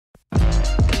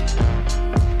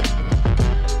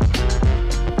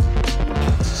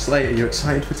Slate, are you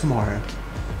excited for tomorrow?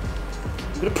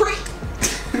 I'm gonna pray!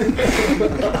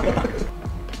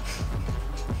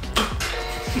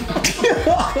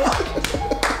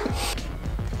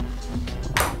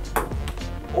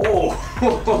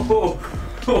 Oh!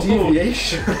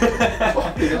 Deviation. I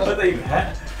thought you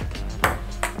bet.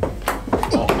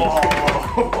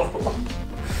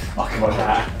 Oh, come on,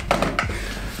 that.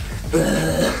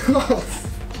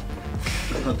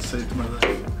 I'd saved my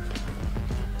life.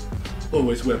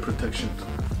 Always wear protection.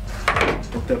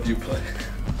 Whatever you play.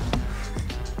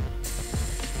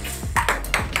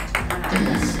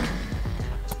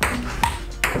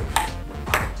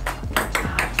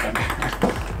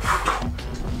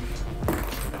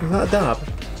 Is that a dab?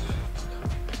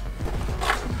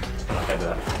 Okay, do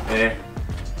that. Yeah.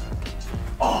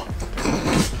 Oh!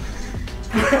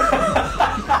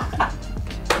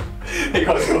 Hey,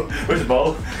 guys, where's the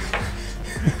ball?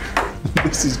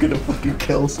 This is gonna fucking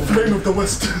kill someone. Flame of the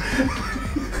West.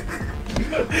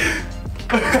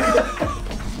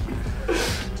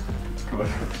 Come on,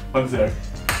 1-0.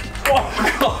 Oh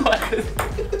god!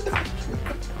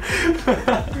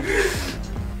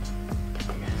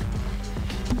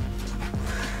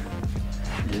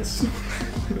 Yes.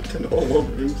 10 all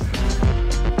over him.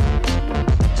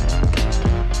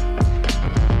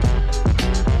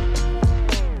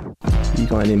 You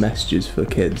got any messages for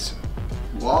kids?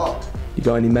 What? You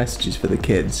got any messages for the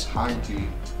kids? Hanky.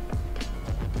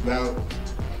 Well.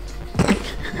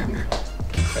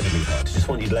 Incredibly hard. Just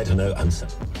want you to let her know answer.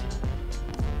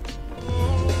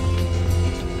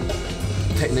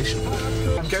 Technician.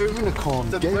 Go in the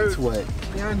corner. Gateway.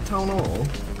 Behind town hall.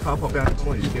 Car park behind town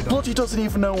hall. You just Bloody doesn't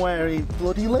even know where he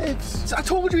bloody lives. I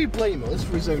told you he'd blame us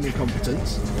for his own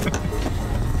incompetence.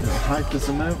 Hype as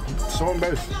a note. Saw them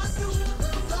both.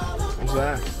 Who's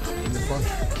there? In the front.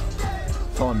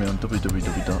 Follow me on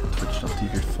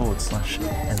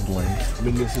www.twitch.tv/Endlaive. I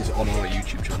mean, this is on our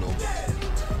YouTube channel.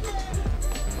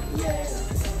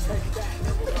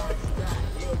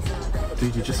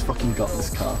 Dude, you just fucking got this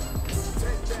car.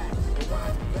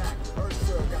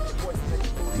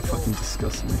 You fucking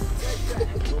disgust me.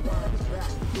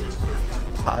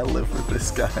 I live with this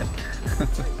guy.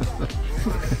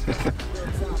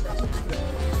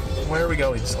 Where are we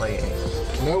going, Slate?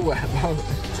 Nowhere about it.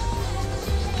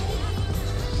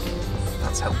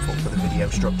 That's helpful for the video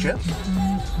structure.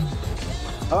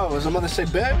 Oh, was I gonna say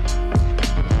babe?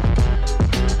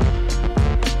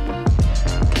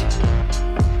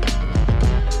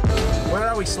 Where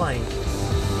are we, Slate?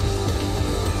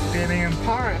 Birmingham,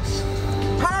 Paris.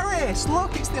 Paris!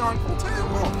 Look, it's the Eiffel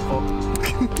Tower! Oh,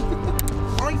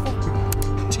 fuck. Eiffel...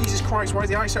 Jesus Christ, why is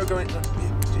the ISO going...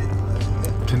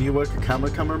 Can you work a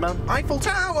cameraman? Eiffel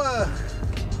Tower!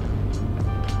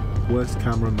 Worst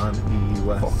cameraman in the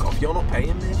US. Fuck off, you're not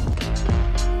paying me.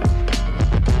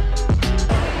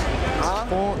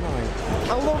 Fortnite. I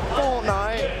love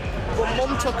Fortnite, but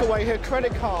Mum took away her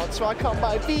credit card, so I can't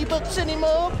buy V-Bucks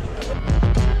anymore.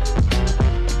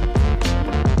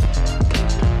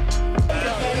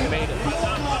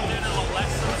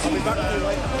 I'll be back to you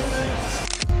later.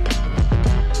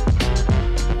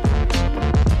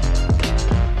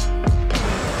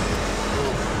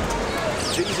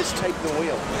 Jesus, take the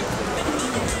wheel.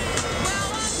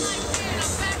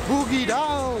 Boogie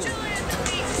down!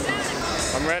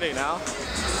 I'm ready now.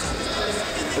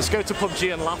 Let's go to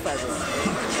PUBG and laugh at it.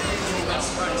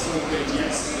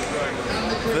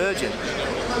 Virgin.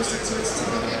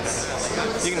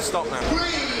 You're gonna stop now.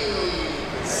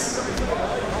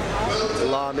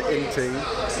 LAN into.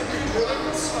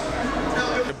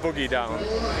 The boogie down.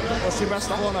 What's your best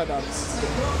corner dance?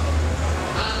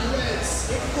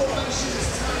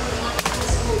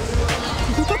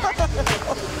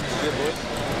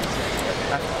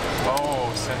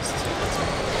 Oh, sensitivity.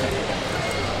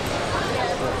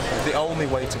 The only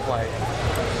way to play.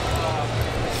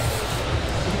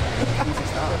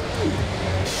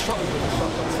 Shot me with a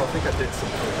shotgun, so I think I did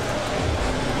something.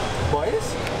 Boys?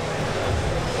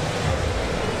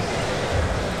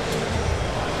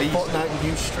 Fortnite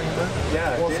news streamer.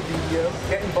 Yeah, What's did. the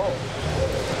Get involved.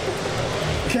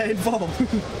 Get involved.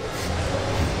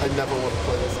 I never want to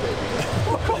play this game again.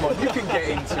 Oh, come on, you can get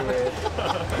into it.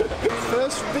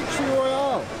 First victory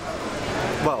royale.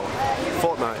 Well,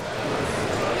 Fortnite.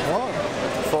 What?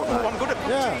 Fortnite. I'm good at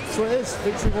Yeah, that's what it is.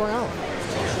 Victory royale.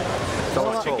 Don't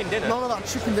like chicken dinner. None of that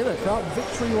chicken dinner. That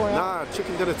victory royale. Nah,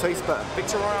 chicken dinner tastes better.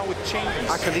 Victor Royale with cheese.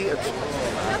 I can eat it.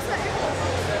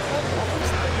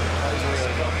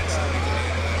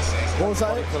 What was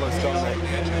that?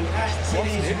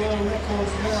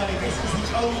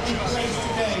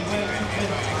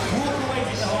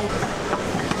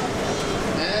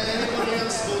 Anybody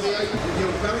else for the open?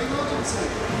 You're very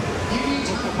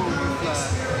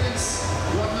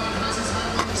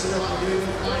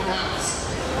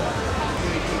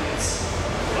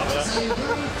I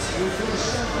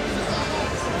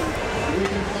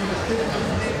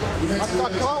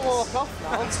can't walk off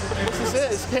now. This is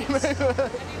it, it's game over.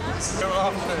 Go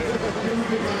off,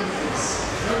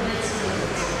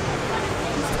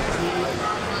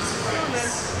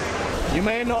 You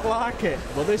may not like it,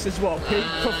 but this is what peak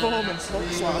performance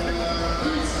looks like.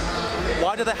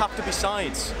 Why do they have to be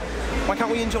sides? Why can't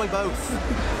we enjoy both?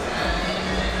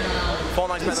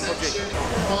 Fortnite's better than PUBG.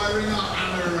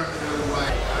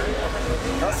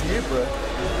 That's you, bro.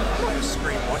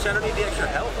 Watch, I don't need the extra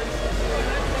help.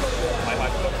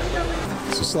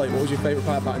 So Slate, what was your favourite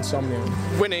part about Insomnia?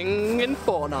 Winning in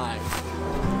Fortnite.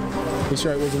 You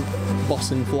sure it wasn't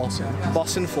bossing flossing?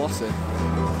 Bossing flossing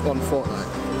on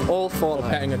Fortnite. All Fortnite. Or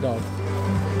petting a dog?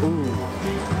 Ooh.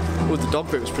 Well, the dog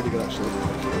bit was pretty good actually.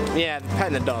 Yeah,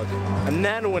 petting the dog. And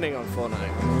then winning on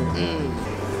Fortnite.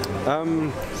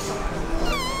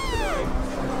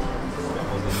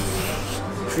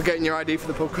 Forgetting your ID for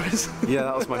the pub quiz. Yeah,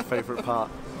 that was my favourite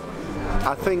part.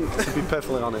 I think, to be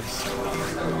perfectly honest,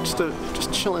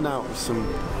 just chilling out with some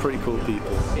pretty cool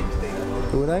people.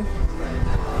 Who are they?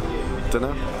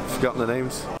 Dunno, forgotten the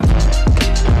names.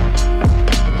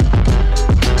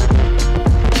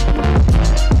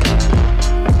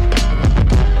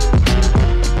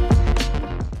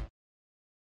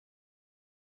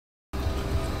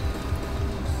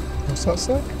 What's that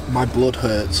say? My blood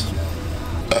hurts.